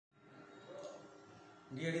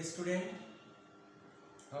Dear student,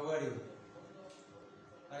 how are you?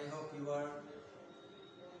 I hope you are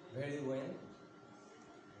very well.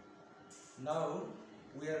 Now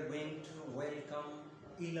we are going to welcome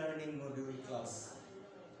e-learning module class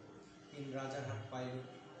in Rajarhat Pilot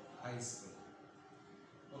High School.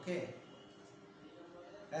 Okay,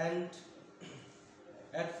 and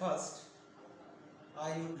at first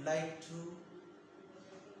I would like to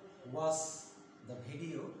watch the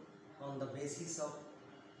video on the basis of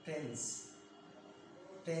tenses.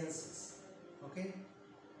 Okay,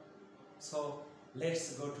 so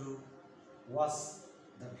let's go to watch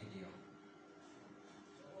the video.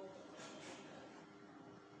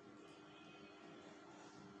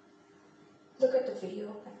 Look at the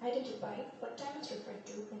video and identify what time is referred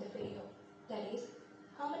to in the video. That is,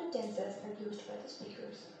 how many tenses are used by the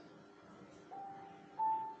speakers.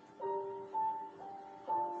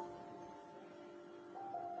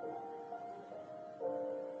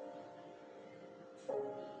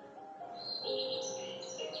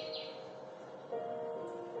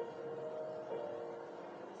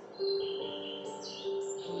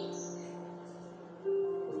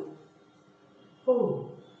 Oh,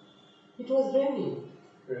 it was raining.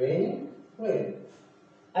 Raining? When?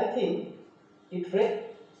 I think it rained.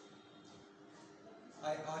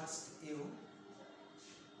 I asked you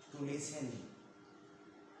to listen,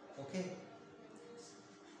 okay,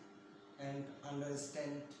 and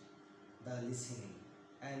understand the listening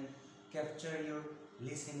and capture your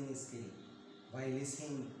listening skill by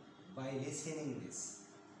listening this.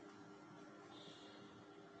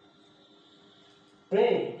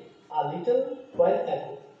 Rained a little while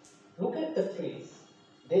ago. Look at the trees.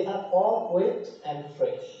 They are all wet and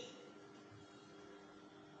fresh.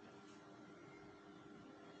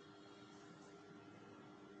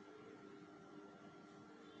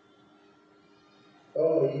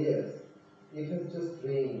 Oh yes, it has just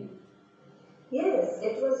rained. Yes,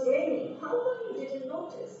 it was raining. How come you didn't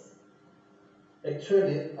notice?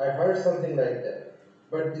 Actually, I heard something like that,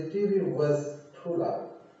 but the TV was too loud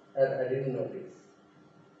and I didn't notice.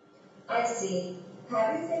 I see.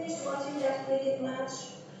 Have you finished watching that cricket match?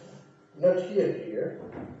 Not here, dear.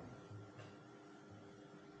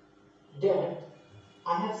 Dad,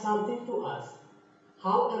 I have something to ask.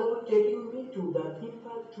 How about taking me to the theme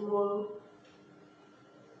park tomorrow?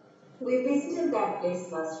 We visited that place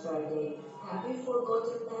last Friday. Have you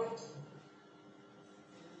forgotten that?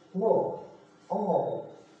 No, I haven't.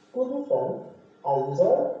 To be frank, I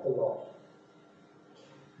enjoyed a lot.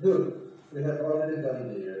 Good, we have already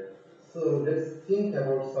done there. So let's think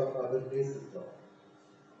about some other places now.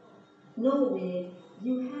 No way.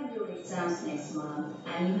 You have your exams next month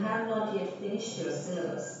and you have not yet finished your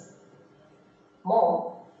syllabus.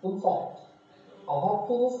 Mom, in fact, I have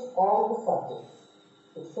finished all the subjects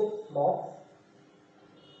except maths.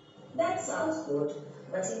 That sounds good,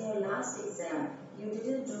 but in your last exam, you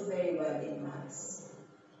didn't do very well in maths.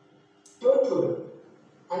 Don't worry.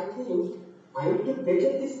 I think I will do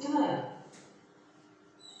better this time.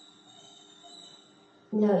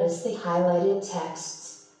 Notice the highlighted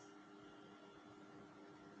texts.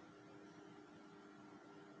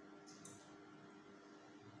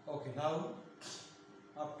 Okay, now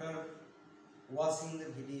after watching the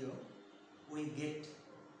video, we get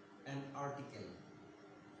an article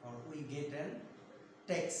or we get an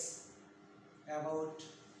text about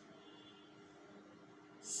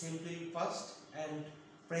simple past and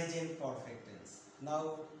present perfect tense.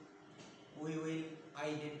 Now we will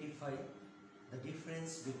identify the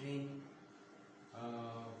difference between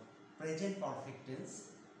present perfect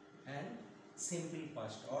tense and simple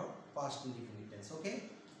past or past indefinite tense. Okay,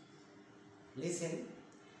 listen.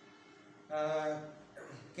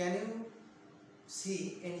 Can you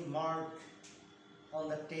see any mark on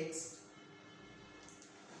the text?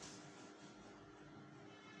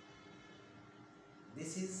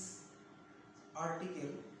 This is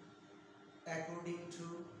article according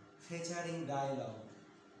to featuring dialogue.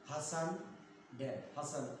 Hassan, Dad.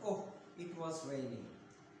 Hassan, oh, it was raining.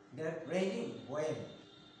 Dad, raining? When?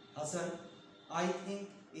 Hassan, I think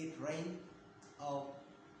it rained a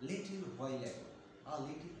little while ago. A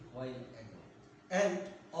little while ago. And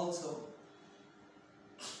also,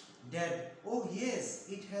 Dad, oh yes,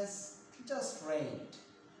 it has just rained.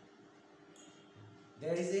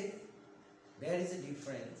 There is a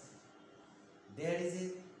difference. There is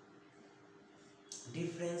a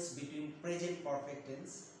difference between present perfect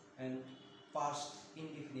tense and past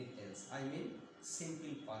indefinite tense. I mean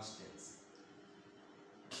simple past tense.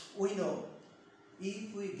 We know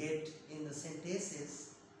if we get in the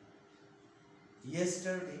sentences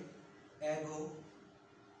yesterday, ago,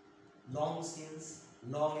 long since,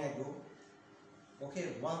 long ago, Okay,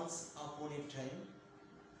 once upon a time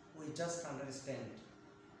we just understand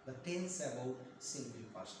the tense about simple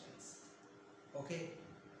past tense. Okay,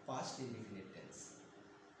 past indefinite tense.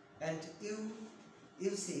 And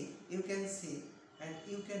you can see and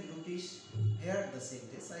you can notice here the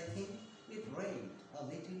sentence. I think it rained a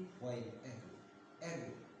little while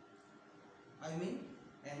ago. I mean,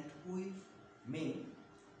 and we mean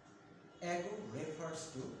ago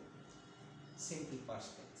refers to simple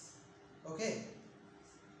past tense. Okay,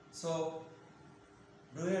 so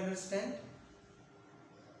do you understand?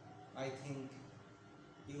 I think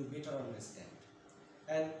you better understand.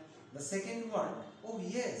 And the second one, oh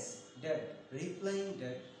yes, Dad, replying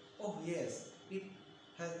that, oh yes, it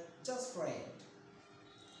has just rained.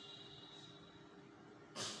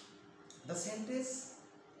 The sentence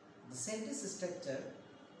structure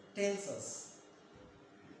tells us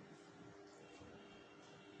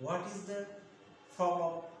what is the form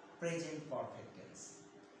of present perfect tense.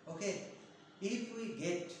 Okay, if we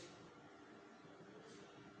get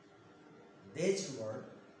this word,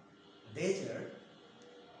 there,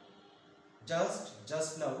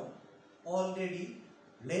 just now, already,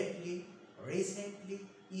 lately, recently,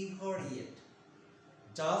 ever yet.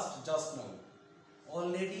 Just now,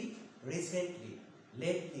 already, recently,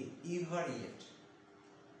 lately, ever yet.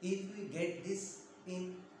 If we get this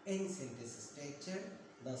in any sentence structure,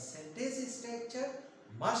 the sentence structure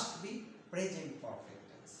must be present perfect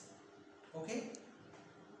tense. Okay?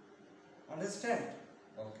 Understand?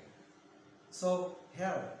 Okay. So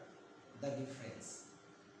here the difference.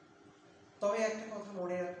 তবে একটা কথা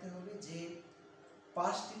মনে রাখতে হবে যে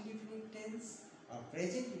past indefinite tense আর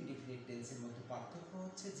present indefinite টেন্সের মধ্যে পার্থক্য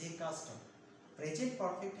হচ্ছে যে কাজটা প্রেজেন্ট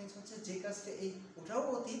পারফেক্ট টেন্স হচ্ছে যে কাজটা এই ওটাও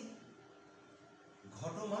অতীত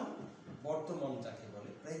ঘটমান বর্তমান যাকে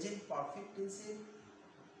বলে প্রেজেন্ট পারফেক্ট টেন্সের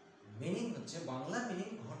মিনিং হচ্ছে বাংলা মিনিং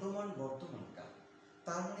ঘটমান বর্তমান কাল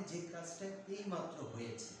তার মানে যে কাজটা এই মাত্র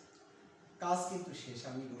হয়েছে কাজ কিন্তু শেষ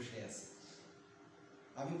আমি বসে আছি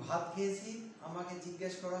আমি ভাত খেয়েছি আমাকে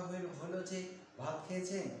জিজ্ঞেস করা হলো যে ভাত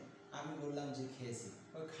খেয়েছেন আমি বললাম যে খেয়েছি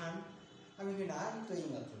ওই খান আমি কি না আমি তো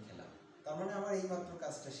এইমাত্র খেলাম তার মানে আমার এইমাত্র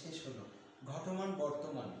কাজটা শেষ হলো ঘটমান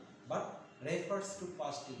বর্তমান but refers to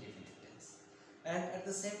past indefinite tense and at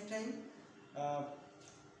the same time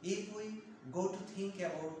if we go to think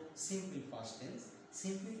about simple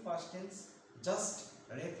past tense just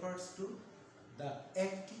refers to the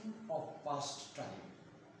acting of past time,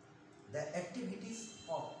 the activities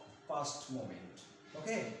of past moment.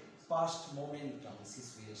 Okay, past momentum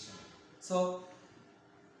situation. So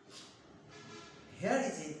here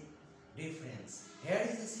is a difference. Here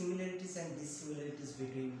is the similarities and dissimilarities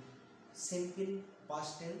between simple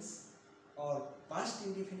past tense or past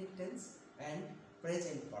indefinite tense and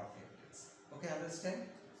present perfect tense. Okay, understand?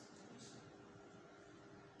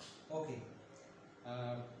 Okay.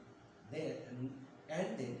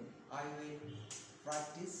 Then I will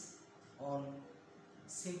practice on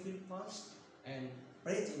simple past and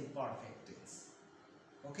present perfect tense.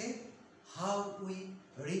 Okay, how we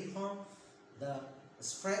reform the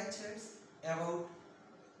structures about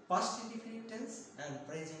past indefinite tense and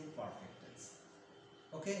present perfect tense.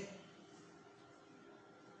 Okay.